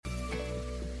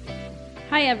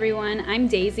Hi everyone, I'm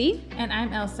Daisy. And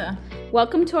I'm Elsa.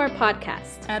 Welcome to our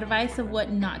podcast, Advice of what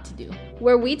not to do,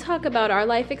 where we talk about our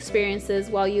life experiences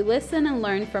while you listen and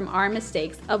learn from our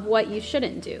mistakes of what you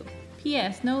shouldn't do.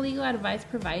 P.S. No legal advice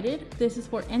provided. This is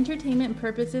for entertainment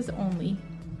purposes only.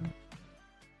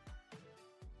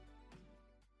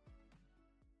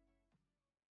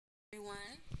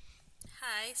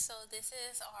 Hi, so this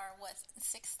is our,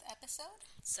 sixth episode?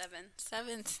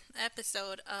 Seventh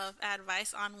episode of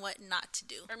Advice on What Not to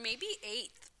Do. Or maybe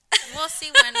eighth. We'll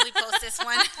see when we post this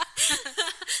one.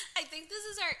 I think this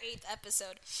is our eighth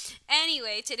episode.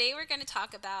 Anyway, today we're going to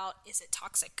talk about, is it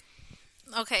toxic?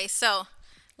 Okay, so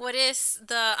what is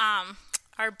the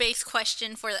our base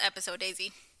question for the episode,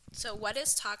 Daisy? So what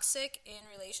is toxic in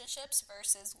relationships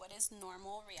versus what is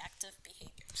normal reactive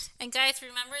behaviors? And guys,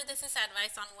 remember, this is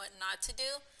advice on what not to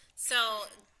do. So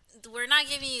we're not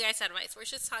giving you guys advice. We're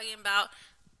just talking about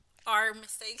our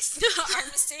mistakes. Our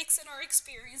mistakes and our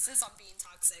experiences on being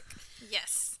toxic.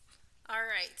 Yes. All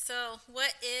right. So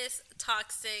what is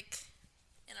toxic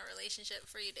in a relationship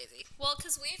for you, Daisy? Well,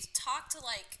 because we've talked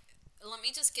let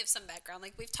me just give some background.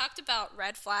 We've talked about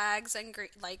red flags and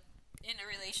in a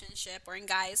relationship or in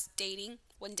guys dating,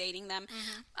 when dating them.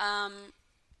 Mm-hmm.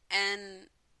 And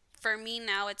for me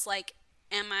now, it's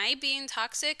am I being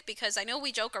toxic? Because I know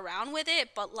we joke around with it,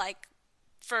 but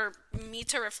for me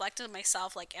to reflect on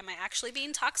myself, am I actually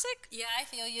being toxic? Yeah, I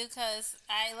feel you, because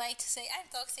I like to say I'm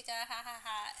toxic, ha ha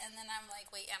ha, and then I'm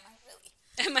like, wait, am I really?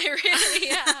 Am I really?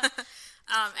 Yeah.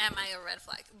 Am I a red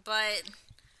flag? But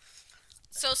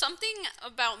so something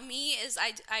about me is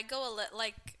I go a little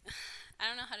I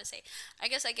don't know how to say. I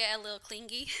guess I get a little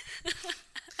clingy.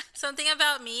 Something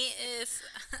about me is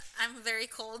I'm very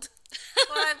cold.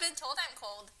 Well, I've been told I'm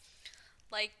cold.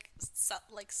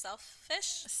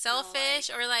 Selfish? Selfish,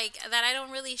 or that I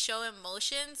don't really show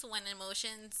emotions when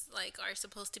emotions are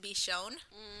supposed to be shown.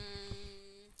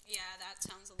 Yeah, that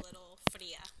sounds a little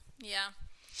fría. Yeah.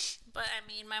 But I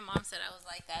mean, my mom said I was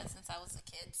like that since I was a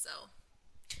kid, so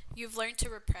you've learned to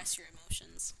repress your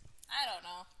emotions. I don't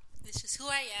know. This is who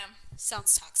I am.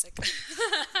 Sounds toxic.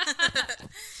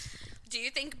 Do you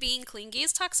think being clingy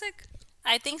is toxic?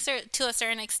 I think to a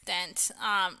certain extent.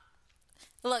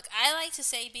 Look, I like to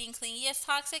say being clingy is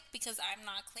toxic because I'm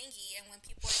not clingy, and when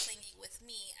people are clingy with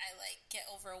me, I get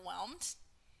overwhelmed,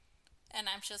 and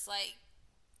I'm just it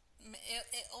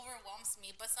overwhelms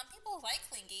me. But some people like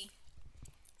clingy.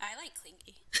 I like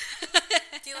clingy.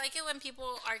 Do you like it when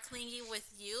people are clingy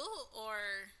with you,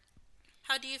 or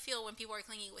how do you feel when people are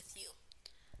clingy with you?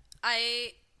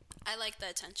 I like the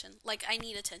attention. I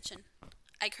need attention.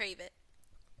 I crave it.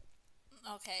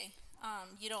 Okay.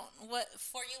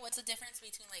 What's the difference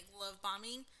between love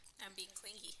bombing and being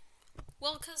clingy?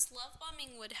 Well, because love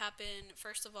bombing would happen,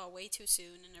 first of all, way too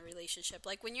soon in a relationship.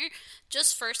 When you're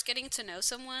just first getting to know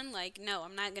someone, no,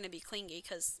 I'm not going to be clingy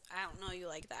because I don't know you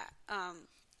like that.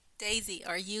 Daisy,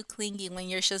 are you clingy when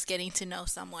you're just getting to know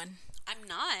someone? I'm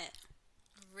not.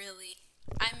 Really?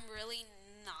 I'm really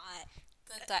not.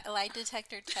 The lie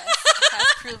detector test has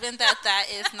proven that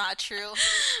is not true.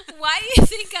 Why do you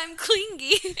think I'm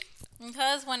clingy?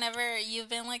 Because whenever you've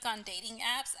been on dating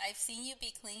apps, I've seen you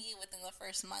be clingy within the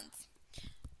first month.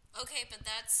 Okay, but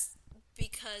that's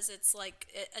because it's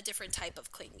a different type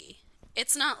of clingy.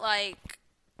 It's not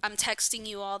I'm texting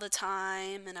you all the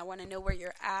time and I want to know where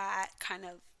you're at, kind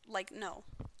of no.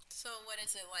 So what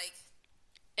is it like?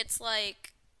 It's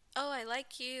oh, I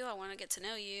like you, I want to get to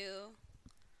know you,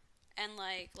 and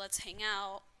let's hang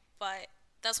out. But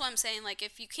that's what I'm saying,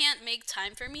 if you can't make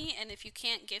time for me and if you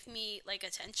can't give me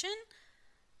attention,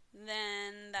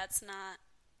 then that's not,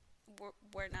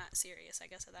 we're not serious, I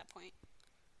guess, at that point.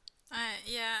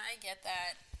 Yeah, I get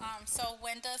that. So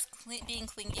when does being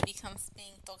clingy becomes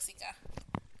being tóxica?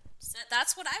 So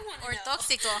that's what I want to know. Or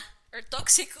tóxico. Or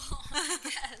tóxico, I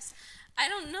guess. I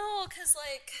don't know, because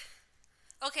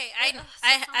okay,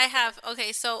 I have,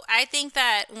 okay, so I think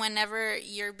that whenever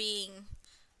you're being,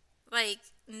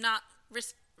 not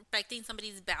respecting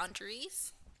somebody's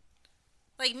boundaries,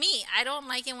 me, I don't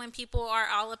like it when people are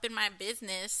all up in my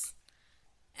business,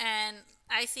 and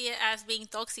I see it as being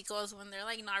tóxicos when they're,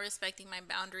 not respecting my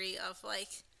boundary of,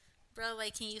 bro,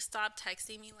 can you stop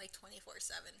texting me,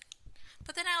 24/7?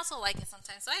 But then I also like it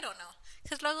sometimes, so I don't know.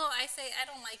 Because luego I say I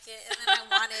don't like it, and then I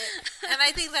want it. And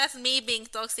I think that's me being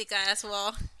tóxica as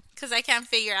well. Because I can't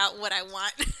figure out what I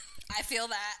want. I feel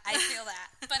that.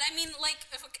 But I mean,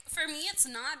 for me, it's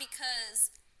not because,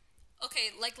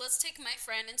 okay, let's take my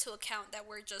friend into account that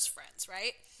we're just friends,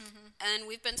 right? Mm-hmm. And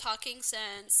we've been talking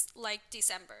since,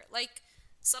 December.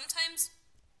 Sometimes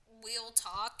we'll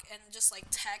talk and just,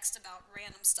 text about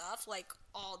random stuff,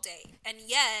 all day. And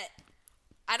yet,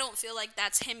 I don't feel like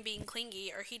that's him being clingy,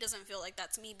 or he doesn't feel like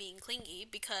that's me being clingy,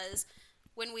 because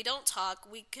when we don't talk,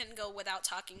 we can go without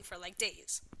talking for like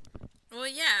days. Well,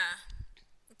 yeah,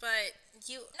 but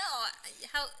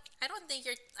I don't think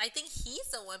I think he's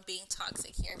the one being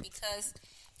toxic here, because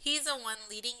he's the one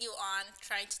leading you on,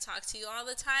 trying to talk to you all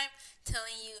the time,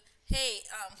 telling you, hey,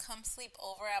 come sleep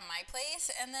over at my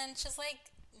place, and then just like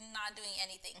not doing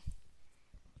anything.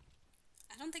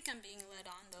 I don't think I'm being led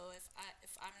on though. If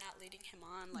I'm not leading him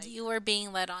on, like, You were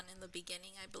being led on in the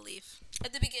beginning, I believe.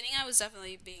 at the beginning, I was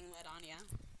definitely being led on. Yeah,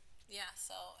 Yeah,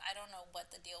 so I don't know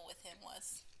what the deal with him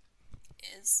is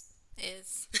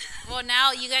well,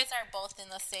 now you guys are both in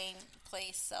the same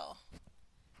place, so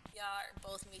y'all are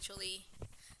both mutually.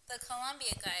 The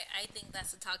Colombia guy, I think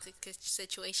that's a toxic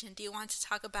situation. Do you want to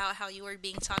talk about how you were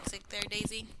being toxic there,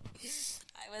 Daisy?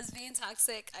 I was being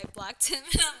toxic. I blocked him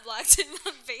and unblocked him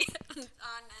on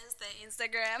his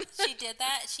Instagram. She did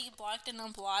that. She blocked and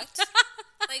unblocked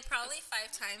like probably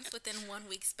 5 times within 1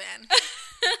 week span.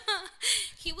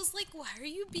 He was like, "Why are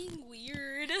you being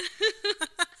weird?"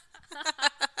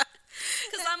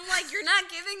 Because I'm like, "You're not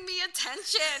giving me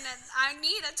attention, and I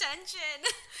need attention."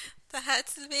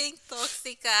 That's being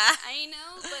toxica. I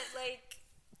know, but like,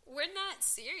 we're not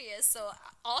serious. So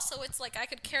also, it's like I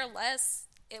could care less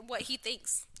what he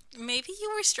thinks. Maybe you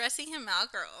were stressing him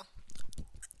out, girl.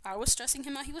 I was stressing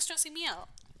him out. He was stressing me out.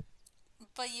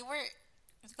 But you were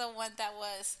the one that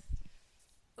was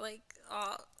like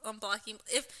unblocking.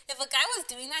 If a guy was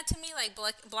doing that to me, like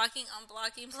blocking,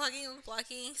 unblocking,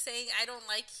 saying I don't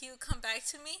like you, come back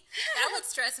to me, that would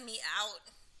stress me out.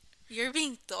 You're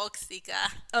being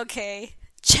toxica. Okay,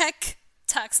 check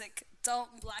toxic.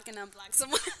 Don't block and unblock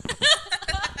someone.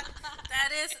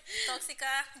 That is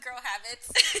toxica girl habits.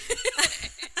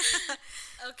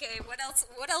 Okay, what else?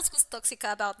 What else was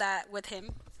toxica about that with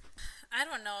him? I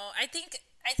don't know. I think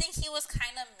he was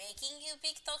kind of making you be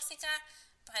toxica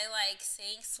by like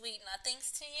saying sweet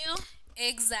nothings to you.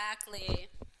 Exactly.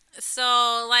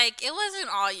 So like it wasn't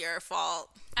all your fault.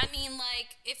 I mean,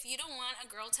 like, if you don't want a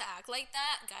girl to act like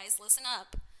that, guys, listen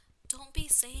up. Don't be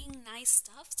saying nice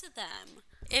stuff to them.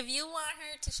 If you want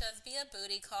her to just be a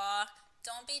booty call,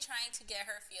 don't be trying to get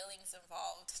her feelings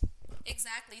involved.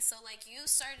 Exactly. So, like, you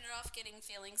started off getting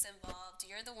feelings involved.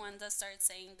 You're the one that started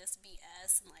saying this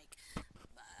BS and, like,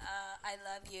 I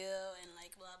love you and,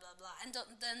 like, blah, blah, blah. And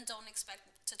don't expect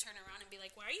to turn around and be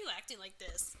like, why are you acting like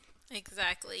this?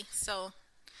 Exactly. So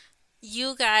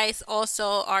you guys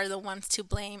also are the ones to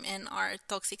blame in our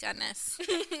toxicness.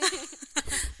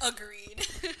 Agreed.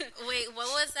 Wait, what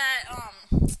was that?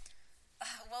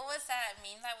 What was that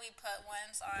meme that we put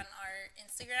once on our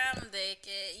Instagram?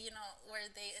 Where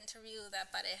they interview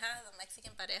that pareja, the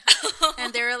Mexican pareja,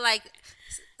 and they were like,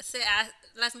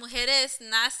 "Las mujeres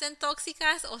nacen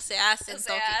tóxicas o se hacen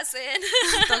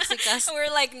tóxicas."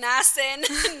 We're like nacen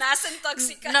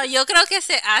tóxicas. No, yo creo que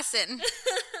se hacen.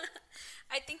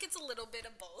 I think it's a little bit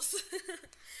of both.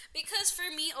 Because for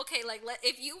me, okay, like,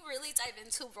 if you really dive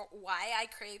into why I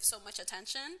crave so much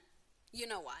attention, you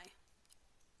know why.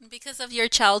 Because of your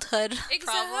childhood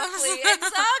problems.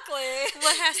 Exactly.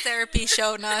 What has therapy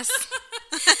shown us?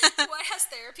 What has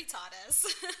therapy taught us?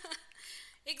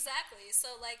 Exactly.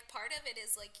 So, like, part of it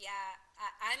is, like, yeah,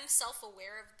 I'm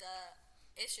self-aware of the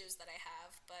issues that I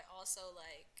have, but also,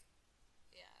 like,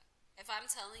 yeah, if I'm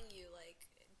telling you,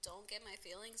 like, don't get my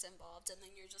feelings involved, and then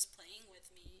you're just playing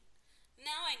with me,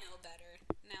 now I know better.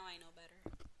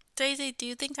 Daisy, do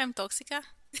you think I'm toxica?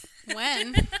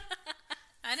 When?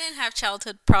 I didn't have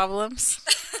childhood problems.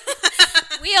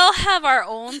 We all have our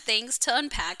own things to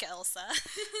unpack, Elsa.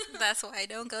 That's why I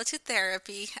don't go to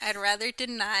therapy. I'd rather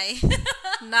deny,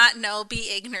 not know,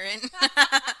 be ignorant.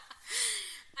 I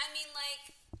mean,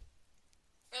 like,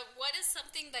 what is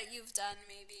something that you've done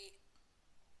maybe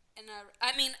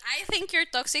I think you're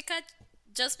toxica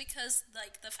just because,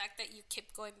 like, the fact that you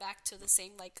keep going back to the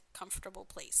same, like, comfortable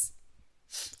place.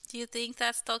 Do you think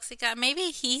that's toxica?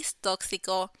 Maybe he's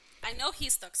toxico. I know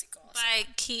he's toxico.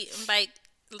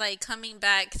 By coming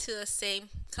back to the same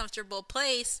comfortable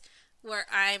place where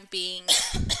I'm being,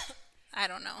 I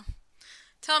don't know.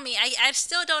 Tell me, I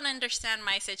still don't understand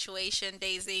my situation,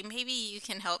 Daisy. Maybe you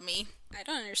can help me. I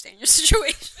don't understand your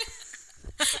situation.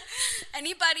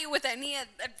 Anybody with any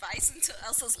advice into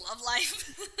Elsa's love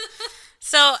life?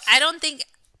 So I don't think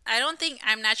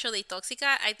I'm naturally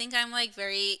toxica. I think I'm like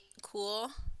very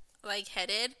cool, like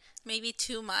headed, maybe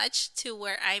too much to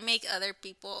where I make other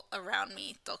people around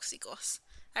me toxicos.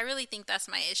 I really think that's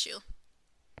my issue.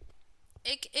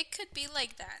 It could be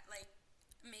like that. Like,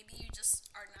 maybe you just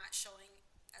are not showing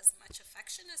as much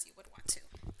affection as you would want to.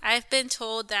 I've been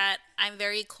told that I'm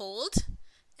very cold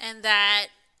and that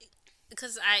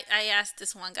because I asked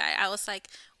this one guy, I was like,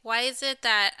 why is it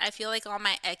that I feel like all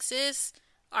my exes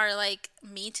are like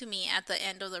mean to me at the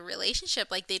end of the relationship?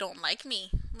 Like, they don't like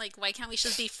me. Like, why can't we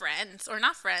just be friends? Or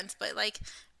not friends, but like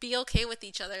be okay with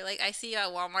each other. Like, I see you at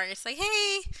Walmart, it's like,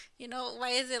 hey, you know, why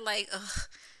is it like, ugh,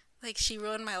 like she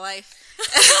ruined my life?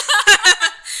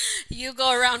 You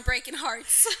go around breaking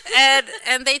hearts.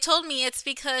 and they told me it's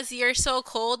because you're so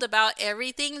cold about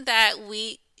everything that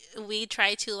we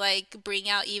try to like bring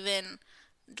out even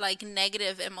like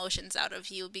negative emotions out of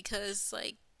you, because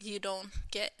like you don't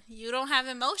have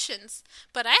emotions,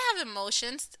 but I have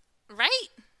emotions, right?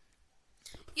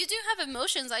 You do have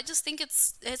emotions. I just think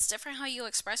it's different how you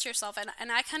express yourself,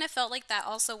 and I kind of felt like that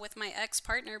also with my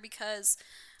ex-partner, because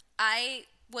I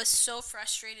was so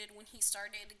frustrated when he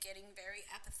started getting very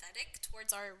apathetic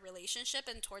towards our relationship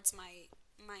and towards my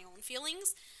own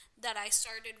feelings, that I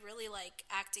started really like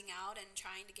acting out and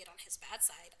trying to get on his bad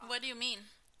side. What do you mean?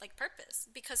 Like purpose,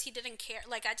 because he didn't care.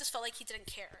 Like, I just felt like he didn't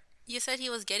care. You said he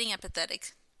was getting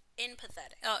apathetic.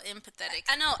 Empathetic. Oh, empathetic.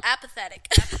 I know, apathetic.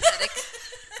 Apathetic.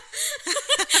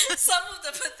 Some of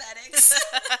the pathetics.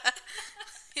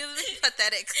 He was being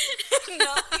pathetic.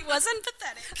 No, he wasn't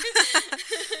pathetic.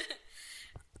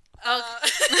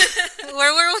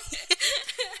 Where were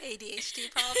we?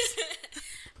 ADHD pops.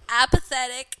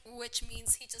 Apathetic, which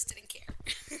means he just didn't care.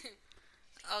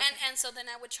 Okay. And so then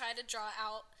I would try to draw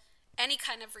out any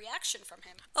kind of reaction from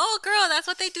him. Oh, girl, that's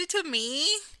what they do to me?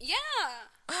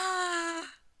 Yeah.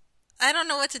 I don't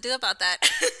know what to do about that.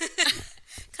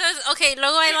 Because, okay,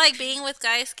 luego I like being with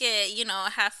guys que, you know,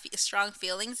 have strong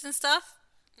feelings and stuff.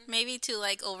 Maybe to,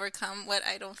 like, overcome what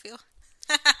I don't feel.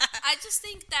 I just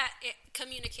think that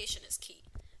communication is key.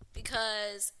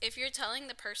 Because if you're telling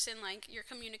the person, like, you're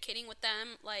communicating with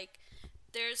them, like,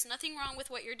 there's nothing wrong with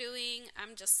what you're doing,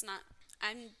 I'm just like,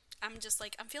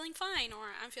 I'm feeling fine,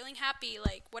 or I'm feeling happy,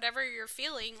 like, whatever you're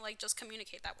feeling, like, just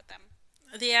communicate that with them.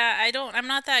 Yeah, I'm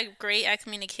not that great at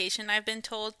communication, I've been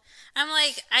told. I'm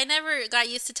like, I never got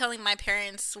used to telling my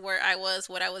parents where I was,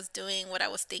 what I was doing, what I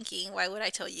was thinking. Why would I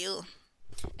tell you?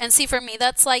 And see, for me,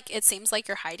 that's like, it seems like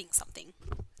you're hiding something.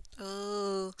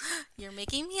 Oh, you're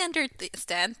making me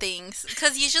understand things.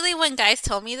 Because usually when guys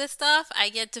tell me this stuff, I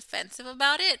get defensive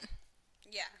about it.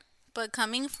 Yeah. But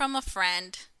coming from a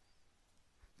friend,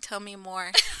 tell me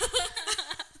more.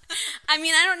 I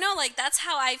mean, I don't know. Like, that's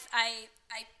how I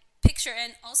picture.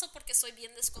 And also porque soy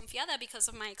bien desconfiada because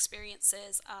of my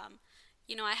experiences.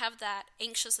 You know, I have that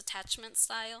anxious attachment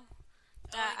style.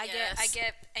 I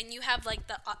get, and you have like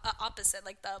the opposite,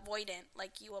 like the avoidant,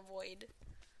 like you avoid.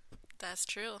 That's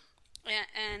true.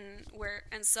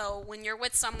 And so when you're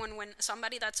with someone, when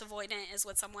somebody that's avoidant is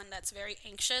with someone that's very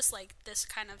anxious, like this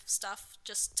kind of stuff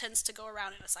just tends to go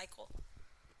around in a cycle.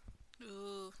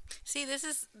 Ooh. See, this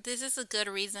is a good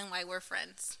reason why we're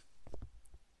friends.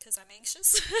 Because I'm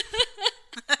anxious.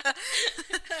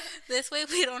 This way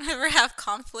we don't ever have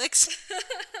conflicts.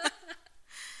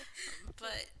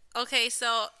 But okay,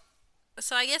 so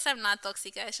I guess I'm not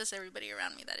toxica. It's just everybody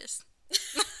around me that is.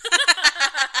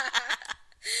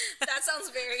 That sounds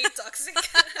very toxic.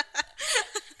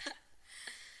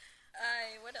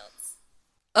 What else?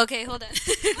 Okay, hold on.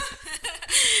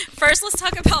 First, let's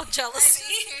talk about jealousy.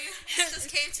 I just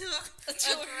came to a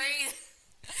great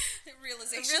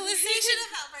realization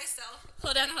about myself.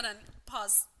 Hold on.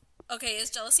 Pause. Okay, is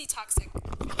jealousy toxic?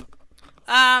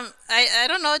 I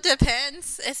don't know. It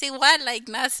depends. Es igual. Like,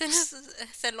 nacen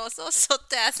celosos o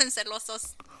te hacen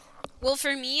celosos. Well,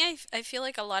 for me, I feel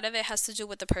like a lot of it has to do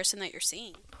with the person that you're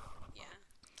seeing. Yeah.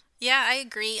 Yeah, I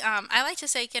agree. I like to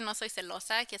say que no soy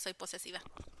celosa, que soy posesiva.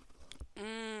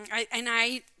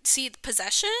 I see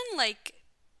possession, like,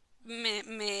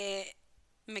 me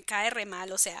cae re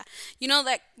mal, o sea. You know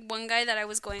that one guy that I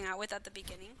was going out with at the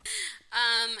beginning?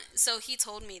 So he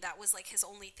told me that was, like, his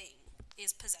only thing,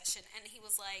 is possession. And he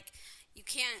was like, you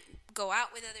can't go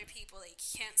out with other people, like,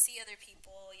 you can't see other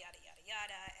people, yada, yada,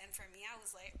 yada. And for me, I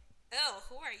was like, oh,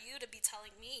 who are you to be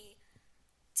telling me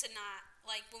to not,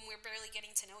 like, when we're barely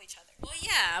getting to know each other? Well,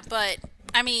 yeah, but,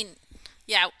 I mean,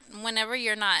 yeah, whenever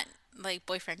you're not, like,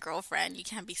 boyfriend, girlfriend, you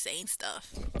can't be saying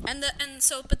stuff.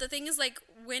 But the thing is, like,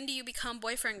 when do you become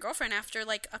boyfriend, girlfriend? After,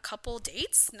 like, a couple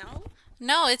dates? No?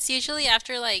 No, it's usually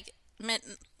after, like,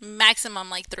 maximum,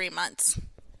 like, 3 months.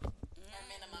 Or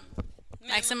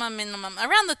minimum. Minimum.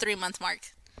 Around the 3-month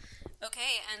mark.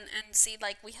 Okay, and see,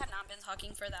 like, we had not been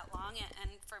talking for that long,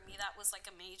 and for me, that was, like,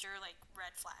 a major, like,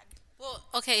 red flag. Well,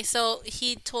 okay, so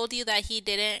he told you that he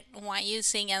didn't want you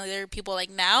seeing other people,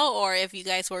 like, now, or if you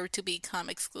guys were to become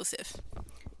exclusive?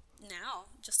 Now,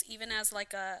 just even as,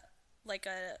 like a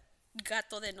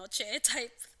gato de noche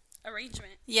type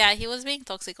arrangement. Yeah, he was being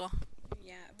toxico.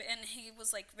 Yeah, and he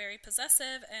was like very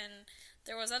possessive, and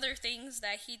there was other things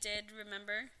that he did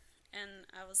remember, and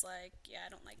I was like, yeah, I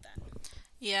don't like that.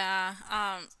 Yeah.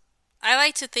 I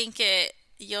like to think it.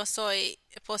 Yo soy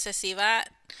posesiva.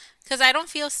 Because I don't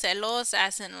feel celos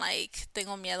as in like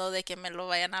tengo miedo de que me lo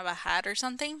vayan a bajar or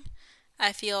something.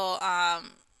 I feel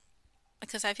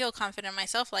because I feel confident in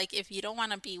myself. Like if you don't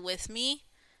want to be with me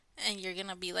and you're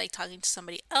gonna be like talking to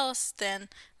somebody else, then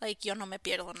like yo no me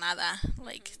pierdo nada.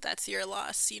 Like that's your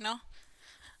loss, you know.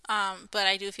 But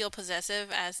I do feel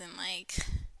possessive as in like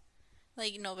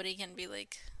nobody can be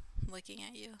like looking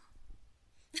at you.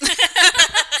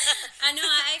 I know,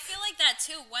 I feel like that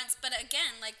too but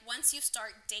again, like once you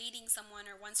start dating someone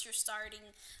or once you're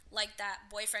starting like that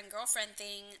boyfriend-girlfriend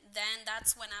thing, then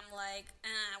that's when I'm like,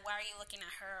 why are you looking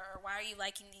at her, or why are you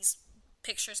liking these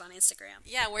pictures on Instagram?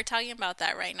 Yeah, we're talking about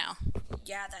that right now.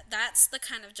 Yeah, that's the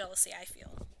kind of jealousy I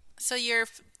feel. So you're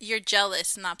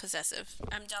jealous, not possessive.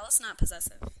 I'm jealous, not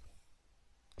possessive.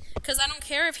 Because I don't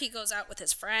care if he goes out with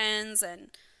his friends and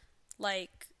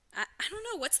like, I don't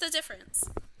know, what's the difference?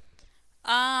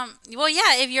 Well,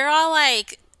 yeah, if you're all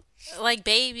like,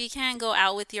 babe, you can't go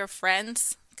out with your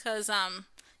friends because,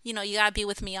 you know, you gotta be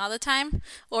with me all the time.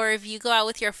 Or if you go out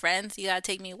with your friends, you gotta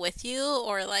take me with you.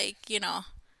 Or like, you know.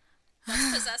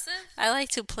 That's possessive? I like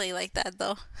to play like that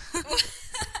though.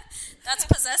 That's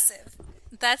possessive.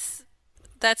 That's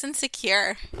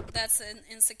insecure. That's an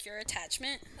insecure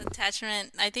attachment.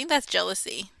 Attachment. I think that's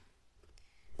jealousy.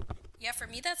 Yeah, for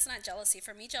me, that's not jealousy.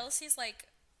 For me, jealousy is like,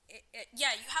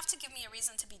 yeah, you have to give me a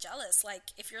reason to be jealous.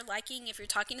 Like, if you're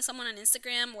talking to someone on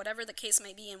Instagram, whatever the case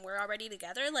may be, and we're already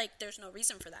together, like, there's no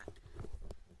reason for that.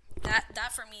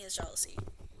 That for me is jealousy.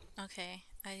 Okay,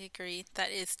 I agree. That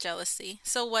is jealousy.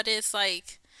 So what is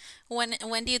like, when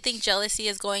do you think jealousy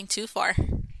is going too far?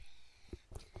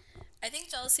 I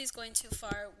think jealousy is going too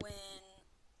far when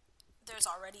there's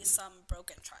already some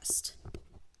broken trust.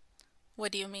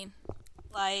 What do you mean?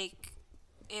 Like,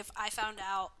 if I found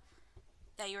out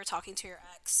that you were talking to your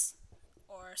ex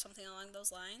or something along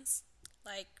those lines,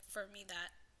 like, for me, that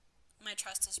my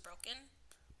trust is broken.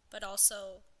 But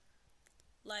also,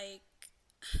 like,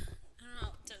 I don't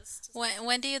know, just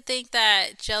When do you think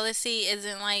that jealousy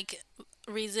isn't like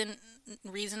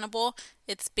reasonable?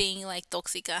 It's being like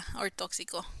tóxica or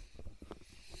tóxico.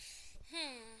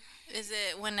 Is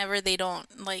it whenever they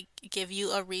don't like give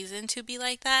you a reason to be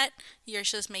like that? You're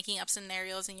just making up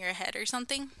scenarios in your head or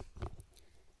something?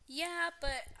 Yeah,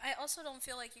 but I also don't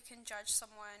feel like you can judge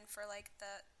someone for like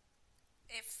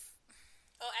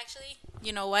Oh, actually,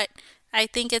 you know what? I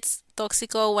think it's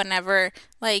tóxico whenever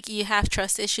like you have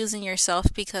trust issues in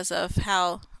yourself because of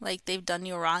how like they've done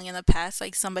you wrong in the past,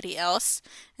 like somebody else,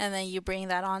 and then you bring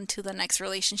that on to the next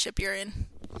relationship you're in.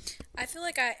 I feel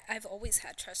like I've always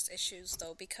had trust issues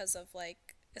though, because of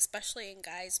like, especially in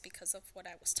guys, because of what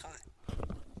I was taught.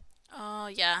 Oh,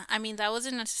 yeah. I mean, that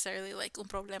wasn't necessarily like un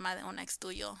problema de un ex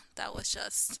tuyo. That was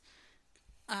just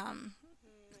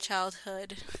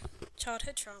childhood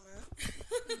trauma.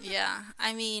 Yeah.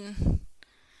 I mean,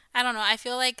 I don't know. I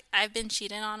feel like I've been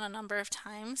cheated on a number of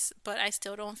times, but I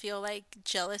still don't feel like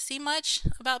jealousy much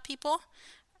about people.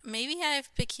 Maybe I've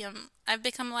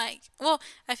become like, well,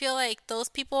 I feel like those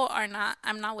people I'm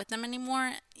not with them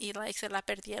anymore. Y like se la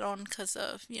perdieron because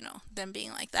of, you know, them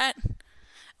being like that.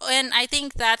 And I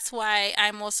think that's why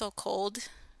I'm also cold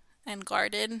and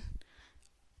guarded,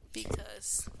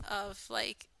 because of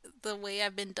like the way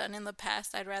I've been done in the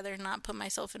past. I'd rather not put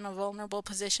myself in a vulnerable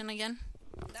position again.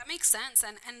 That makes sense,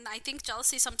 and I think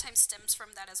jealousy sometimes stems from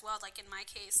that as well. Like in my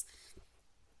case,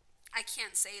 I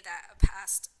can't say that a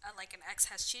past, like an ex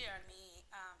has cheated on me,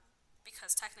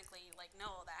 because technically, like,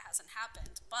 no, that hasn't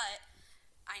happened. But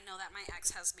I know that my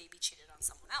ex has maybe cheated on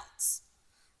someone else.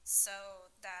 So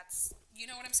that's, you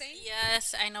know what I'm saying?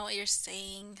 Yes, I know what you're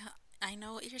saying.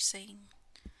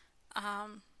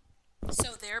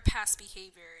 So their past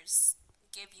behaviors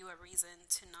give you a reason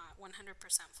to not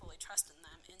 100% fully trust in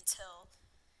them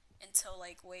until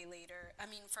like way later. I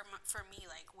mean, for me,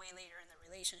 like way later in the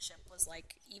relationship was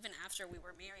like, even after we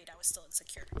were married, I was still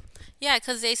insecure. Yeah,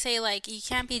 because they say like you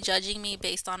can't be judging me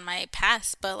based on my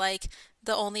past, but like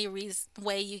the only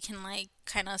way you can like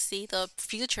kind of see the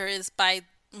future is by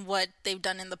what they've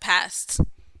done in the past.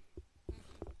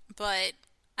 But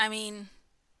I mean,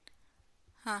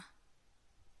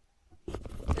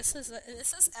 This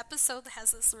episode that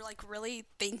has us like really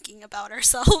thinking about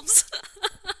ourselves.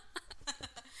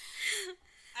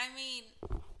 I mean,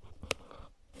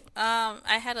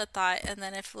 I had a thought and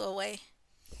then it flew away.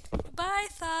 Bye,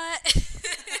 thought.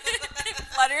 It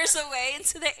flutters away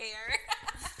into the air.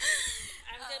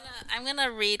 I'm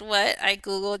gonna read what I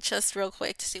googled just real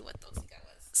quick to see what tóxica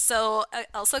was. So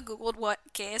Elsa Googled what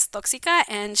que es tóxica,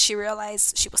 and she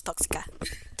realized she was tóxica.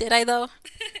 Did I, though?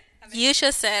 You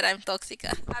just said I'm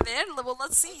tóxica. A ver, well,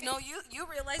 let's see. Okay. No, you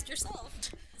realized yourself.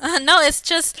 No, it's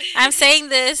just, I'm saying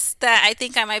this, that I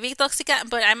think I might be tóxica,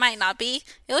 but I might not be.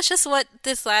 It was just what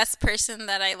this last person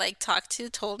that I, like, talked to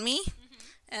told me.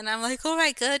 And I'm like, oh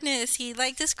my goodness, he,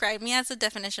 like, described me as the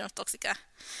definition of tóxica.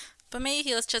 But maybe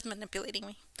he was just manipulating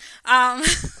me.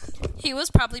 He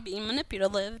was probably being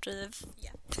manipulative.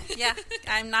 Yeah. Yeah,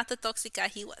 I'm not the tóxica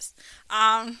he was.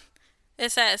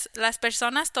 It says, las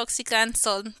personas tóxicas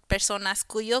son personas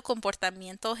cuyo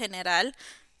comportamiento genera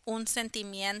un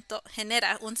sentimiento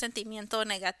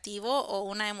negativo o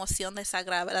una emoción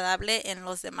desagradable en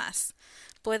los demás.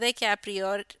 Puede que a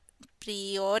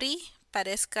priori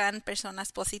parezcan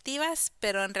personas positivas,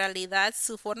 pero en realidad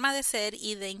su forma de ser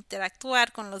y de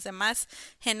interactuar con los demás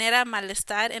genera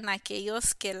malestar en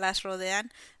aquellos que las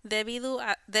rodean debido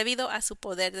a su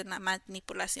poder de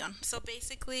manipulación. So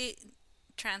basically,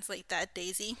 translate that,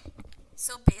 Daisy.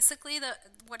 So basically,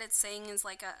 what it's saying is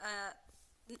like a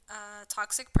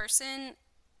toxic person,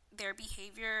 their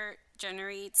behavior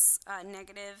generates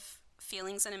negative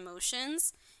feelings and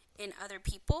emotions in other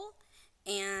people.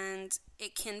 And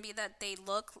it can be that they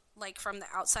look like, from the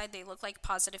outside, they look like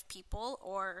positive people,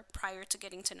 or prior to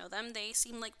getting to know them, they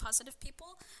seem like positive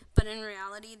people. But in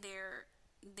reality,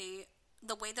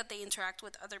 the way that they interact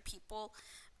with other people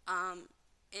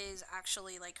is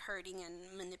actually like hurting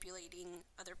and manipulating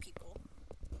other people.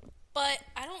 But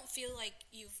I don't feel like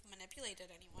you've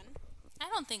manipulated anyone. I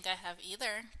don't think I have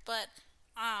either. But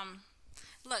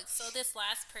look, so this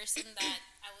last person that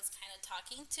I was kind of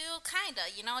talking to,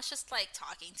 it's just like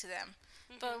talking to them.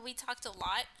 Mm-hmm. But we talked a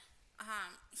lot.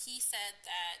 He said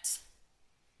that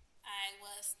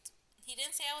he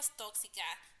didn't say I was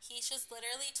tóxica. He just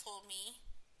literally told me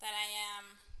that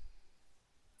I'm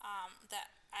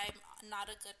not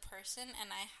a good person and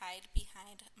I hide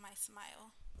behind my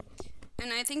smile.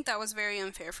 And I think that was very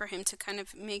unfair for him to kind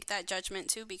of make that judgment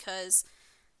too, because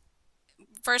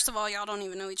first of all, y'all don't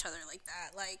even know each other like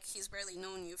that. Like, he's barely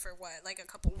known you for what, like a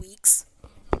couple weeks?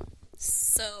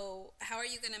 So how are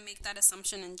you going to make that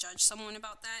assumption and judge someone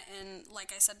about that? And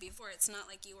like I said before, it's not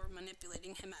like you were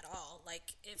manipulating him at all.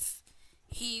 Like, if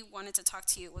he wanted to talk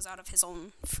to you, it was out of his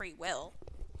own free will.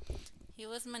 He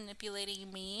was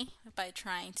manipulating me by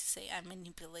trying to say I'm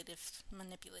manipulative.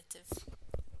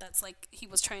 That's like he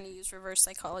was trying to use reverse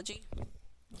psychology.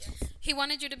 Yes. He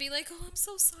wanted you to be like, oh, I'm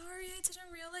so sorry. I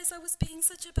didn't realize I was being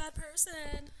such a bad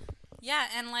person. Yeah,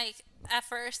 and like at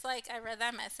first, like I read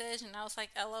that message and I was like,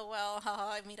 LOL,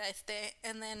 haha, miraste,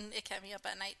 and then it kept me up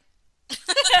at night.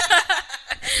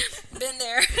 Been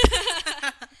there.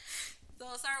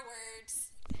 Those are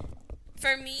words.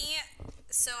 For me,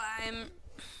 so I'm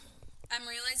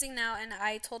realizing now, and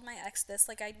I told my ex this,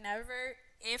 like I never,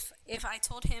 if I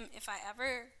told him, if I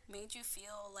ever made you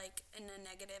feel like in a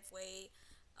negative way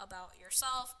about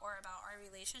yourself or about our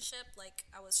relationship, like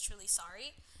I was truly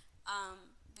sorry,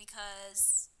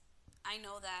 because I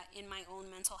know that in my own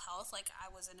mental health, like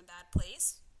I was in a bad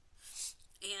place,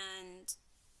 and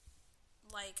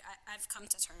like I've come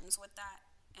to terms with that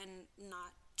and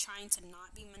not trying to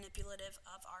not be manipulative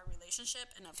of our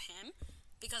relationship and of him,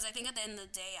 because I think at the end of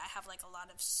the day I have like a lot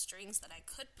of strings that I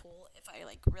could pull if I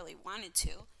like really wanted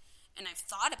to, and I've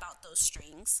thought about those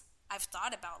strings. I've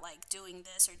thought about like doing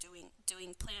this or doing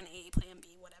plan A, plan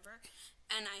B, whatever,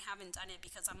 and I haven't done it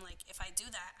because I'm like, if I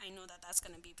do that, I know that that's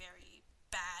going to be very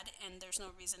bad, and there's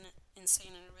no reason in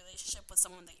staying in a relationship with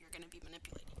someone that you're going to be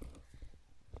manipulating.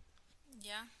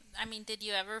 Yeah, I mean, did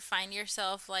you ever find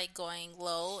yourself like going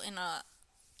low in the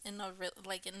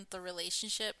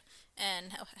relationship,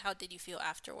 and how did you feel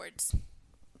afterwards?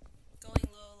 Going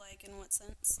low, like in what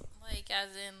sense? Like as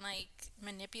in like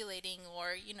manipulating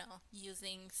or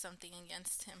using something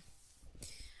against him.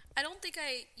 I don't think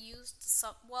I used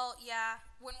some. Well, yeah,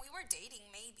 when we were dating,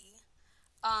 maybe.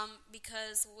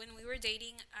 Because when we were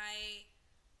dating,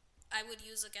 I would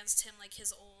use against him like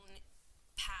his own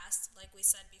past, like we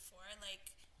said before,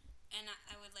 like, and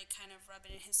I would like kind of rub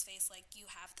it in his face, like, you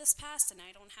have this past and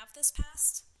I don't have this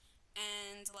past,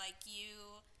 and like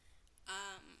you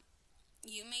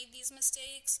made these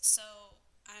mistakes, so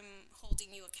I'm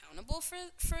holding you accountable for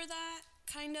that,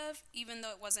 kind of, even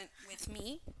though it wasn't with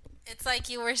me. It's like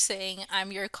you were saying,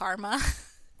 I'm your karma.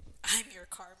 I'm your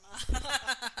karma.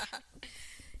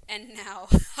 And now,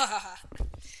 no.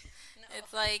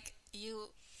 It's like you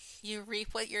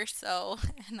reap what you sow,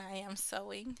 and I am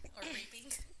sowing or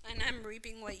reaping. And I'm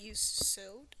reaping what you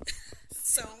sowed.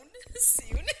 Sown?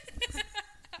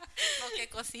 Lo que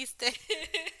cosiste.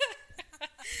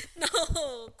 No,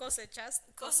 cosechaste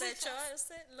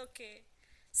lo que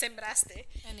Sembraste.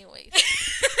 Anyways.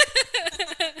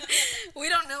 We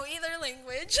don't know either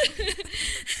language.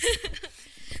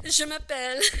 Je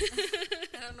m'appelle.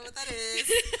 I don't know what that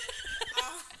is.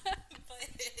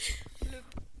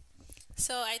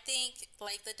 So I think,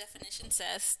 like the definition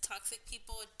says, toxic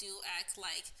people do act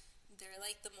like they're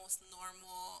like the most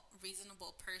normal,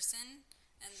 reasonable person,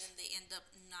 and then they end up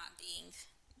not being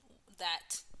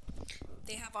that.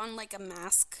 They have on like a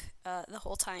mask the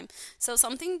whole time. So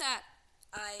something that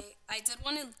I did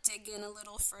want to dig in a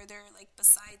little further, like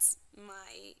besides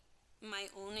my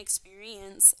own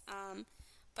experience,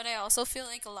 but I also feel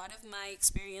like a lot of my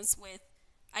experience with,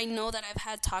 I know that I've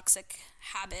had toxic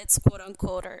habits, quote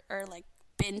unquote, or like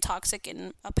been toxic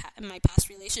in my past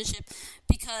relationship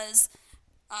because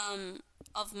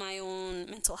of my own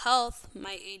mental health,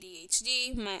 my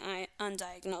ADHD, my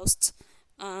undiagnosed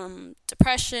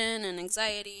depression and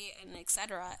anxiety, and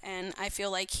etc. And I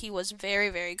feel like he was very,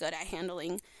 very good at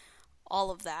handling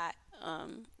all of that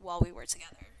while we were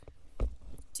together.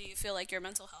 Do you feel like your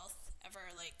mental health ever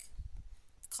like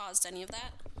caused any of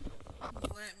that?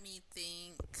 Let me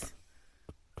think.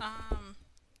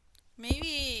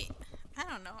 Maybe, I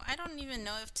don't know. I don't even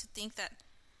know if to think that.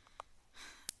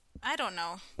 I don't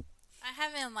know. I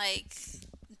haven't like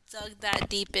dug that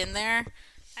deep in there.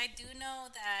 I do know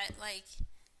that like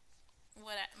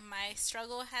my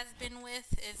struggle has been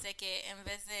with is like en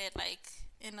vez de like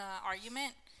in an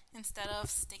argument, instead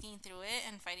of sticking through it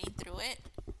and fighting through it,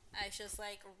 I just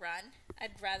like run.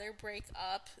 I'd rather break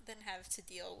up than have to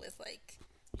deal with like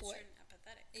What?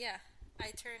 Apathetic. yeah.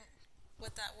 I turn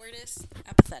what that word is.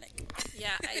 Apathetic.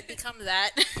 Yeah, I become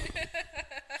that.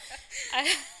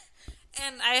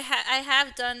 I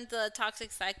have done the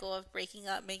toxic cycle of breaking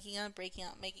up, making up, breaking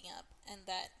up, making up, and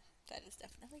that is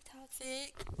definitely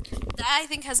toxic. That I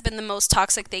think has been the most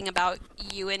toxic thing about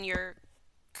you and your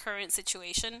current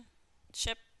situation,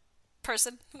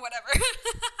 person, whatever.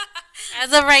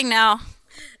 As of right now.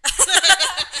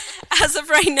 As of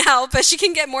right now, but she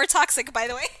can get more toxic, by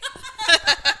the way.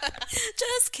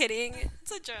 Just kidding.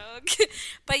 It's a joke.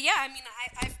 But yeah, I mean,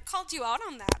 I've called you out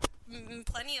on that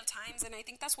plenty of times, and I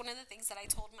think that's one of the things that I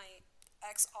told my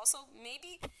ex also.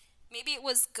 Maybe it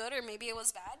was good or maybe it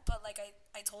was bad, but like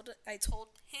I told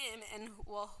him and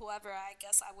whoever I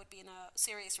guess I would be in a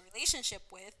serious relationship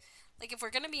with, like if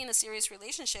we're going to be in a serious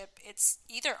relationship, it's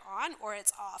either on or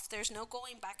it's off. There's no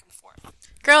going back and forth.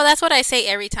 Girl, that's what I say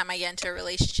every time I get into a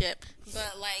relationship.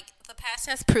 But like the past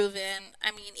has proven,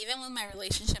 I mean, even with my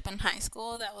relationship in high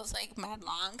school that was like mad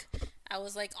long, I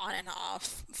was like on and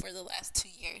off for the last 2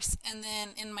 years. And then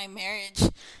in my marriage,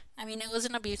 I mean, it was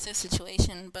an abusive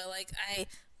situation, but like I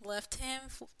left him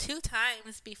 2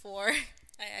 times before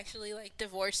I actually like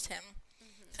divorced him.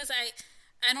 Because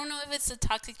I don't know if it's a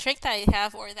toxic trait that I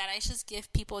have or that I just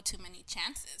give people too many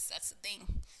chances. That's the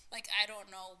thing. Like I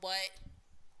don't know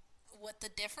what the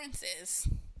difference is.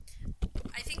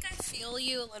 I think I feel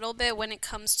you a little bit when it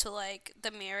comes to like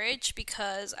the marriage,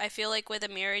 because I feel like with a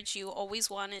marriage you always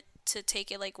want it to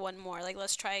take it like one more, like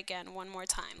let's try again one more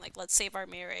time, like let's save our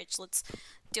marriage, let's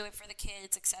do it for the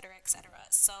kids, etc., etc.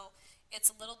 So it's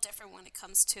a little different when it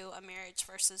comes to a marriage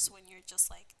versus when you're just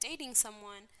like dating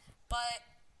someone. But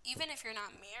even if you're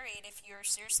not married, if you're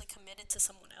seriously committed to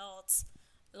someone else,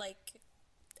 like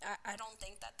I don't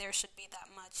think that there should be that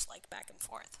much like back and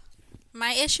forth.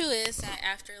 My issue is that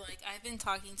after like I've been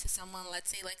talking to someone, let's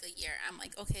say like a year, I'm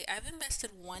like, okay, I've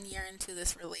invested 1 year into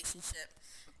this relationship,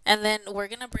 and then we're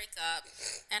gonna break up,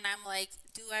 and I'm like,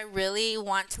 do I really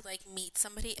want to like meet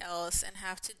somebody else and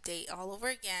have to date all over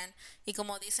again? Y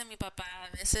como dice mi papá,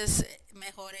 a veces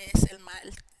mejor es el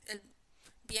mal, el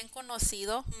bien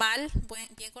conocido,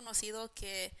 bien conocido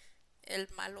que el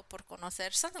malo por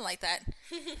conocer, something like that.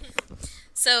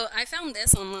 So I found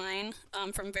this online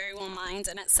from Very Well Minds,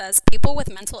 and it says people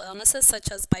with mental illnesses such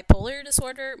as bipolar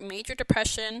disorder, major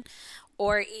depression,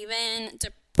 or even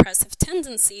depressive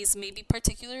tendencies may be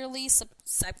particularly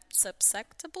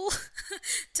susceptible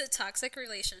to toxic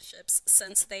relationships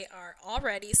since they are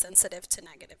already sensitive to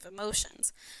negative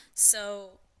emotions.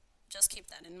 So just keep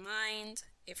that in mind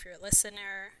if you're a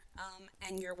listener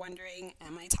and you're wondering,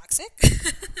 am I toxic?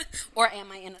 Or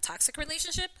am I in a toxic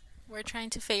relationship? We're trying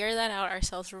to figure that out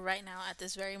ourselves right now at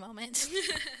this very moment.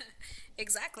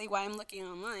 Exactly why I'm looking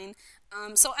online.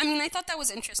 So, I mean, I thought that was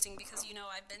interesting because, you know,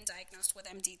 I've been diagnosed with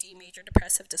MDD, major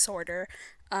depressive disorder,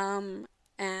 and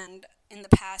in the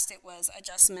past it was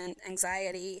adjustment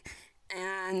anxiety,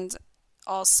 and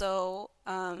also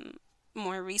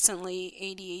more recently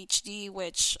ADHD,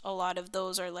 which a lot of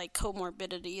those are like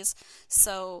comorbidities.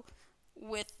 So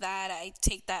with that, I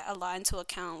take that a lot into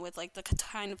account with like the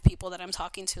kind of people that I'm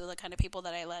talking to, the kind of people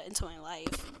that I let into my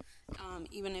life.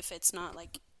 Even if it's not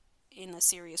like in a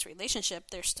serious relationship,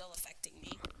 they're still affecting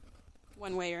me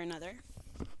one way or another.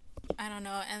 I don't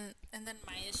know, and then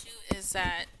my issue is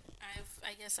that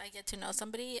I guess I get to know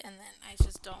somebody, and then I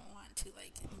just don't want to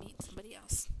like meet somebody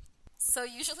else. So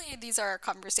usually these are our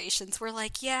conversations. We're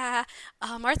like, yeah,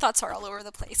 our thoughts are all over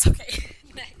the place. Okay,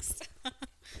 next.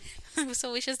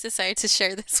 So we just decided to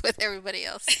share this with everybody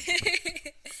else.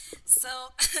 So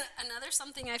another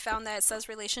something I found that says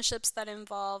relationships that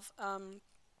involve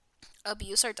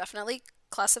abuse are definitely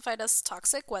classified as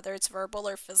toxic, whether it's verbal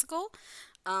or physical.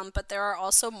 But there are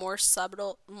also more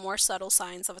subtle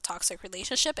signs of a toxic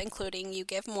relationship, including you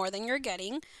give more than you're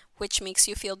getting, which makes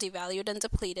you feel devalued and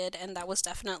depleted, and that was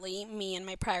definitely me in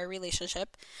my prior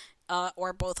relationship,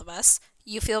 or both of us.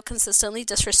 You feel consistently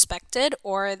disrespected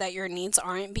or that your needs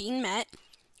aren't being met.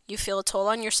 You feel a toll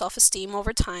on your self-esteem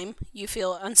over time. You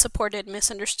feel unsupported,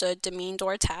 misunderstood, demeaned,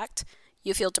 or attacked.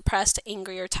 You feel depressed,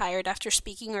 angry, or tired after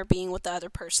speaking or being with the other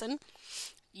person.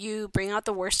 You bring out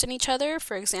the worst in each other.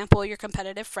 For example, your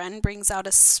competitive friend brings out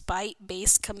a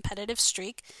spite-based competitive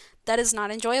streak that is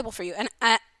not enjoyable for you. And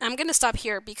I'm going to stop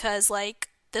here because, like,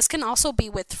 this can also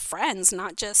be with friends,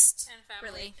 not just... And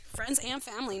family. Really, friends and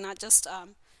family, not just,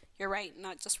 you're right,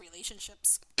 not just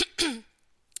relationships.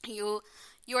 You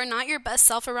are not your best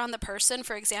self around the person.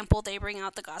 For example, they bring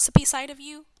out the gossipy side of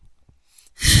you.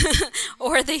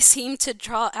 Or they seem to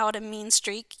draw out a mean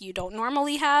streak you don't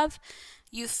normally have.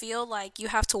 You feel like you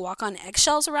have to walk on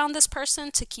eggshells around this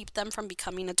person to keep them from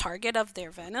becoming a target of their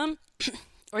venom,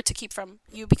 or to keep from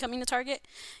you becoming a target.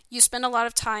 You spend a lot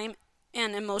of time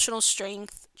and emotional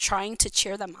strength trying to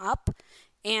cheer them up,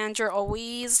 and you're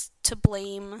always to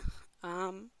blame.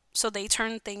 So they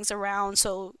turn things around,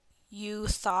 so you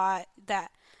thought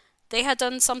that they had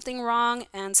done something wrong,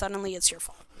 and suddenly it's your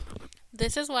fault.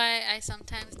 This is why I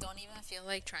sometimes don't even feel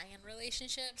like trying in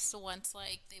relationships once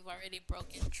like they've already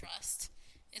broken trust.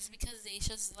 It's because they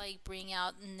just like bring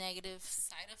out negative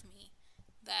side of me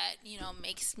that, you know,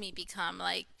 makes me become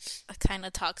like a kind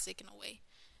of toxic in a way.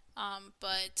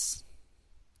 But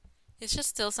it's just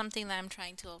still something that I'm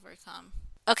trying to overcome.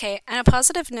 Okay, on a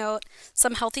positive note,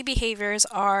 some healthy behaviors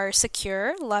are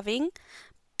secure, loving,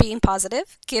 being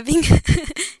positive, giving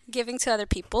giving to other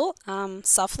people,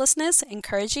 selflessness,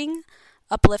 encouraging,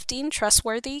 uplifting,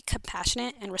 trustworthy,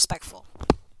 compassionate, and respectful.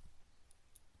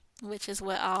 Which is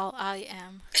what all I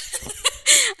am.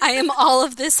 I am all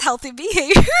of this healthy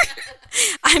behavior.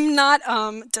 I'm not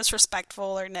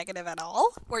disrespectful or negative at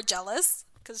all, or jealous,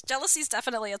 because jealousy is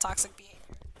definitely a toxic behavior.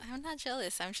 I'm not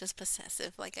jealous. I'm just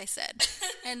possessive, like I said.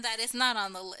 And that is not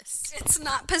on the list. It's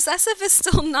not. Possessive is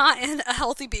still not a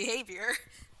healthy behavior.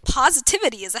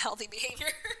 Positivity is a healthy behavior.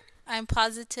 I'm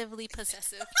positively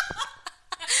possessive.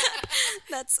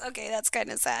 That's okay. That's kind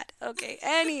of sad. Okay.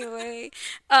 Anyway,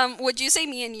 would you say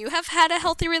me and you have had a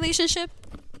healthy relationship?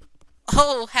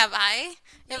 Oh, have I?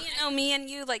 Me and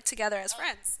you like together as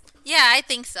friends. Yeah, I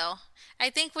think so. I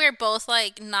think we're both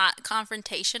like not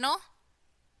confrontational,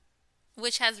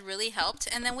 which has really helped.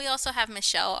 And then we also have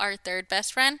Michelle, our third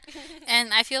best friend.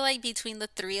 And I feel like between the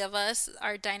three of us,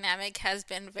 our dynamic has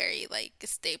been very like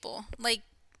stable. Like,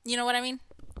 you know what I mean?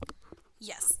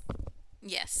 Yes.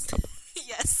 Yes.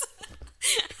 Yes.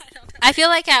 I don't know. I feel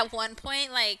like at one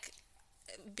point, like,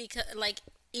 because like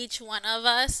each one of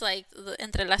us, like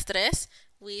entre las tres,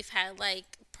 we've had like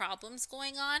problems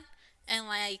going on, and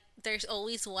like there's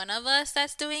always one of us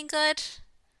that's doing good,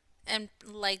 and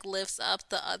like lifts up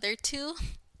the other two.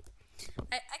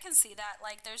 I can see that.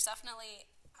 Like, there's definitely.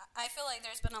 I feel like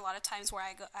there's been a lot of times where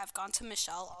I've gone to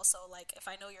Michelle also. Like, if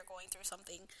I know you're going through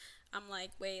something, I'm like,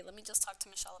 wait, let me just talk to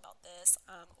Michelle about this.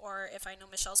 Or if I know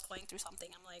Michelle's going through something,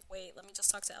 I'm like, wait, let me just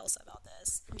talk to Elsa about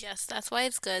this. Yes, that's why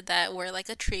it's good that we're like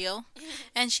a trio,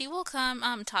 and she will come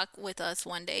talk with us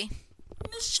one day.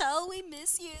 Michelle, we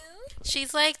miss you.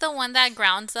 She's like the one that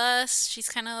grounds us. She's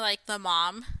kind of like the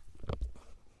mom.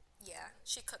 Yeah,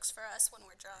 she cooks for us when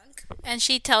we're drunk. And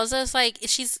she tells us like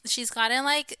she's gotten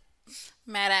like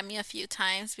mad at me a few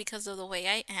times because of the way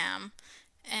I am,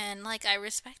 and like I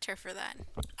respect her for that.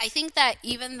 I think that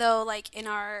even though like in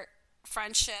our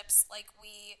friendships, like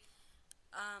we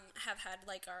have had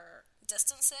like our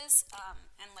distances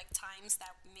and like times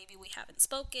that maybe we haven't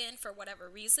spoken for whatever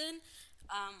reason,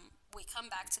 we come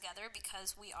back together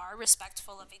because we are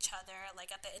respectful of each other.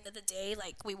 Like at the end of the day,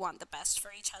 like we want the best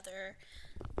for each other.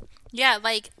 Yeah,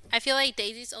 like I feel like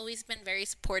Daisy's always been very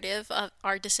supportive of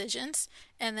our decisions,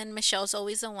 and then Michelle's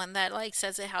always the one that like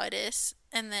says it how it is,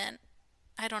 and then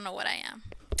I don't know what I am.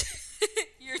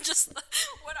 You're just,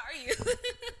 what are you?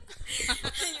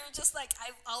 You're just like,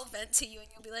 I'll vent to you, and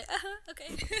you'll be like,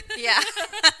 okay. Yeah.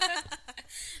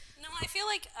 No, I feel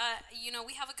like,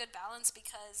 we have a good balance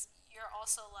because you're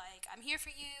also like, I'm here for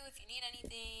you if you need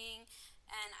anything.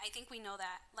 And I think we know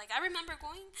that. Like, I remember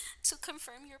going to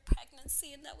confirm your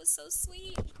pregnancy, and that was so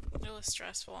sweet. It was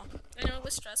stressful. I know it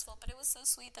was stressful, but it was so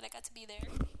sweet that I got to be there.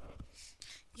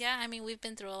 Yeah, I mean, we've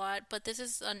been through a lot, but this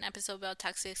is an episode about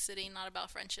toxicity, not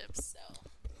about friendships, so.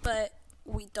 But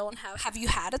we don't have you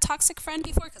had a toxic friend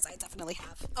before? Because I definitely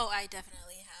have. Oh, I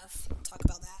definitely have. Talk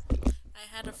about that.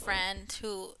 I had a friend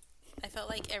who I felt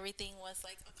like everything was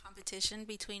like a competition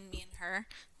between me and her,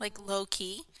 like low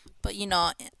key. But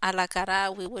a la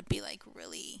cara, we would be like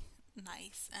really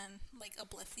nice and like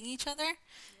uplifting each other.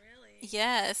 Really?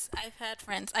 Yes, I've had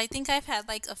friends. I think I've had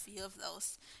like a few of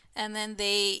those. And then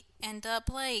they end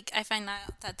up like, I find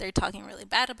out that they're talking really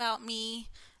bad about me.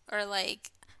 Or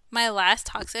like, my last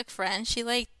toxic friend, she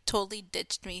like totally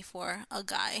ditched me for a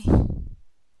guy.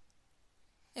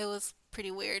 It was pretty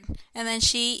weird. And then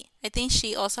I think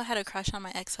she also had a crush on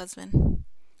my ex-husband.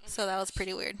 So that was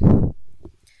pretty weird.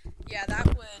 Yeah,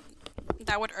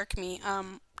 that would irk me.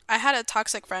 I had a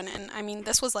toxic friend, and I mean,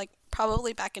 this was like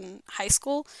probably back in high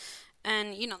school,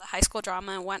 and the high school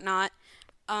drama and whatnot,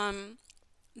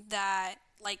 that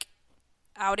like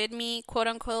outed me, quote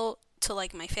unquote, to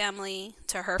like my family,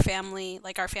 to her family.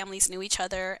 Like, our families knew each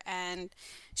other, and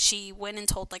she went and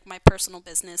told like my personal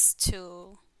business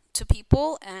to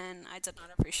people, and I did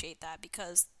not appreciate that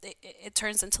because it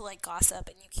turns into like gossip,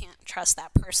 and you can't trust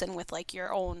that person with like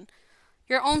your own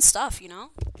stuff,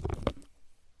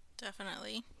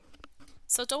 Definitely.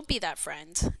 So don't be that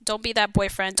friend. Don't be that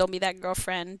boyfriend. Don't be that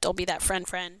girlfriend. Don't be that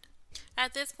friend.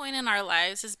 At this point in our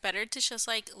lives, it's better to just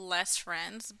like less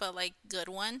friends, but like good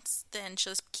ones, than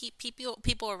just keep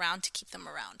people around to keep them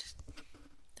around.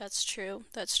 That's true.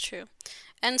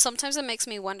 And sometimes it makes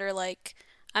me wonder, like,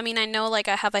 I mean, I know like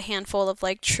I have a handful of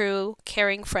like true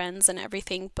caring friends and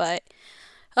everything, but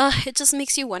it just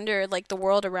makes you wonder like the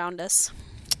world around us.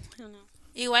 I don't know.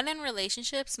 Igual en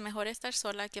relationships, mejor estar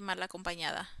sola que mal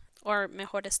acompañada. Or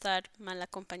mejor estar mal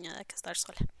acompañada que estar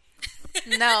sola.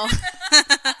 No.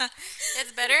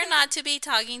 It's better not to be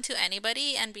talking to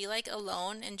anybody and be like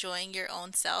alone, enjoying your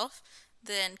own self,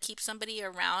 than keep somebody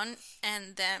around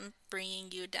and them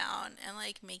bringing you down and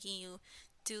like making you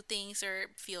do things or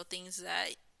feel things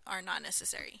that are not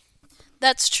necessary.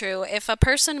 That's true. If a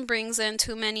person brings in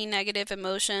too many negative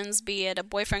emotions, be it a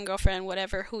boyfriend, girlfriend,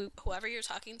 whatever, whoever you're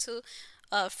talking to,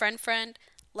 friend,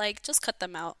 like, just cut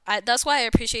them out. That's why I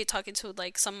appreciate talking to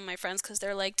like some of my friends, because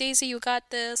they're like, Daisy, you got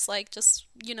this, like, just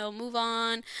move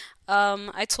on.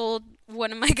 I told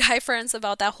one of my guy friends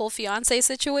about that whole fiance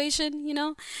situation,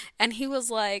 and he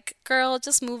was like, girl,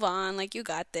 just move on, like, you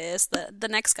got this, the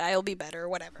next guy will be better,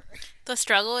 whatever. The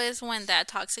struggle is when that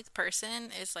toxic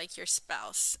person is like your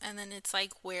spouse, and then it's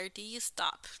like, where do you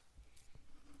stop?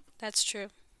 That's true.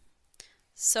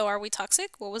 So are we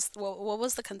toxic? What was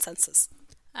the consensus?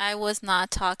 I was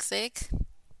not toxic.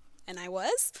 And I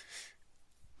was?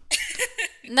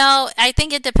 No, I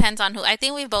think it depends on who. I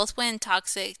think we've both been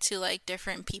toxic to like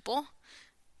different people.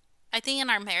 I think in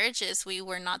our marriages we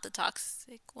were not the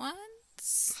toxic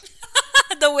ones.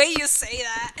 The way you say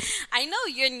that. I know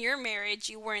you in your marriage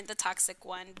you weren't the toxic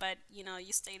one, but you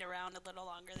stayed around a little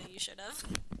longer than you should have.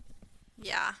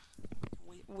 Yeah.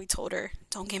 We told her,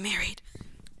 don't get married.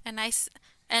 And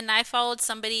I followed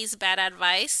somebody's bad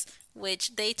advice,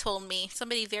 which they told me,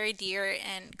 somebody very dear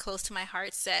and close to my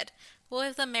heart said, well,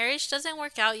 if the marriage doesn't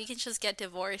work out, you can just get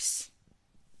divorced.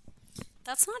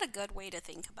 That's not a good way to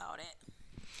think about it.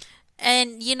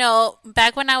 And,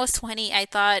 back when I was 20, I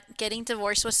thought getting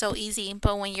divorced was so easy.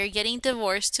 But when you're getting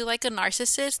divorced to like a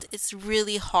narcissist, it's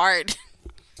really hard.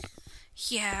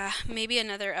 Yeah, maybe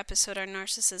another episode on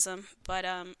narcissism. But,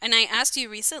 and I asked you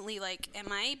recently, like,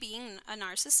 am I being a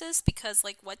narcissist? Because,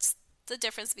 like, what's the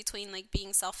difference between, like,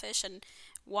 being selfish and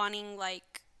wanting,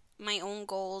 like, my own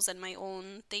goals and my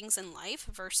own things in life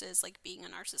versus, like, being a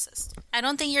narcissist? I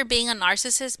don't think you're being a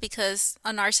narcissist, because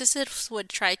a narcissist would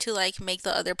try to, like, make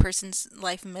the other person's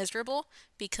life miserable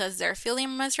because they're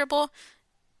feeling miserable.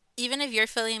 Even if you're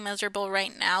feeling miserable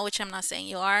right now, which I'm not saying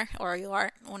you are, or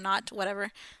not,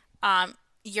 whatever,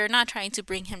 you're not trying to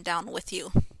bring him down with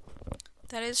you.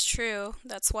 That is true.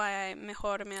 That's why I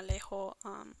mejor me alejo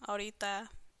ahorita,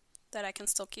 that I can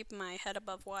still keep my head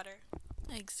above water.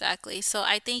 Exactly. So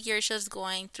I think you're just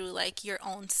going through like your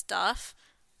own stuff,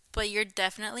 but you're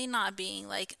definitely not being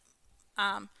like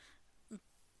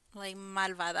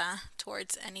malvada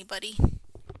towards anybody.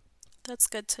 That's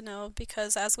good to know,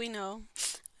 because as we know,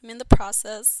 I'm in the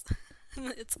process.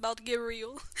 It's about to get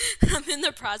real. I'm in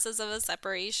the process of a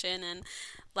separation, and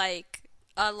like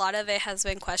a lot of it has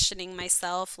been questioning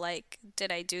myself, like,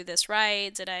 did I do this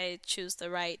right? Did I choose the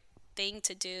right thing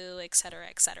to do, etc.,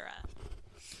 etc.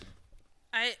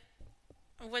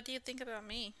 What do you think about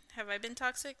me? Have I been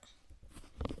toxic?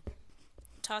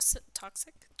 Toxic?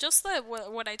 Just like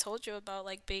what I told you about,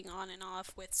 like, being on and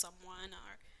off with someone,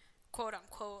 or quote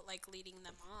unquote like leading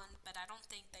them on, but I don't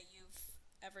think that you've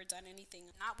ever done anything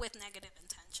not with negative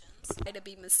intentions. Try to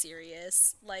be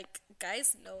mysterious. Like,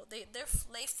 guys know they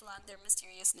flaunt their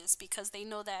mysteriousness because they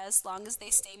know that as long as they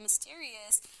stay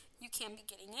mysterious, you can't be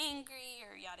getting angry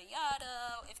or yada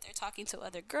yada if they're talking to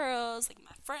other girls, like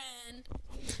my friend.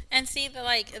 And see,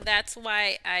 that's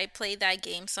why I play that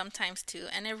game sometimes too,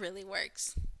 and it really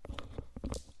works.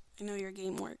 I know your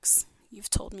game works.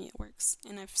 You've told me it works,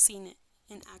 and I've seen it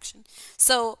in action.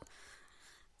 So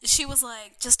she was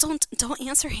like, just don't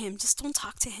answer him, just don't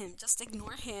talk to him, just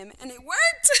ignore him, and it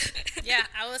worked. Yeah,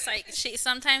 I was like,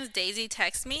 sometimes Daisy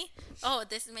texts me, oh,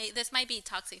 this might be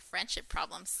toxic friendship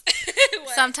problems.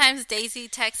 Sometimes Daisy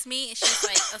texts me, she's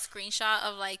like a screenshot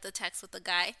of like the text with the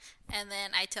guy, and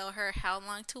then I tell her how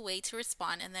long to wait to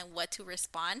respond and then what to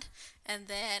respond, and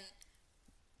then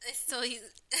so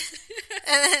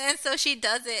and so she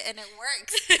does it, and it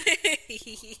works.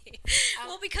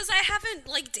 Well, because I haven't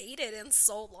like dated in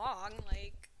so long,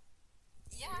 like.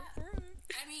 Yeah,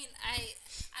 I mean, I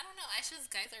don't know. I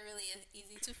just, guys are really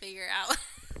easy to figure out.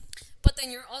 But then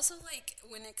you're also like,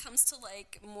 when it comes to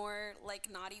like more like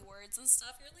naughty words and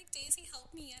stuff, you're like, Daisy,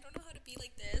 help me. I don't know how to be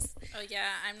like this. Oh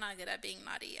yeah, I'm not good at being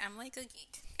naughty. I'm like a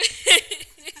geek.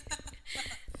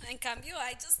 En cambio,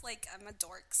 I'm a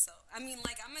dork. So, I mean,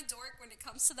 like, I'm a dork when it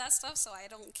comes to that stuff, so I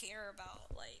don't care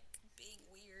about, like, being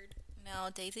weird. No,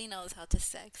 Daisy knows how to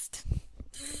sext.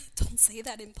 Don't say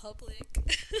that in public.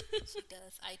 She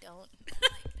does. I don't.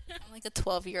 I'm like a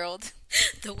 12-year-old.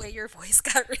 The way your voice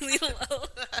got really low.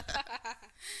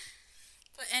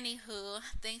 But anywho,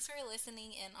 thanks for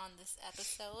listening in on this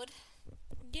episode.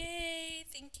 Yay,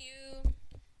 thank you.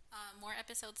 More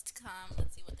episodes to come.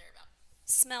 Let's see what they're about.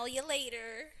 Smell you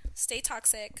later. Stay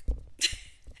toxic.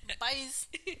 Bye.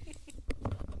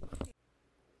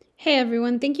 Hey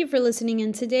everyone, thank you for listening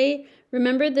in today.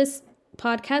 Remember, this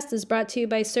podcast is brought to you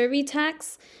by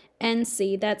Servitax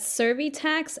NC. That's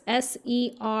Servitax,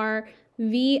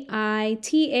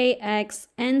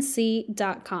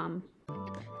 ServitaxNC.com.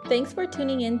 Thanks for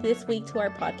tuning in this week to our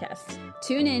podcast.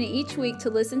 Tune in each week to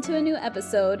listen to a new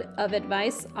episode of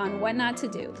advice on what not to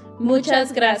do.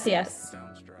 Muchas gracias.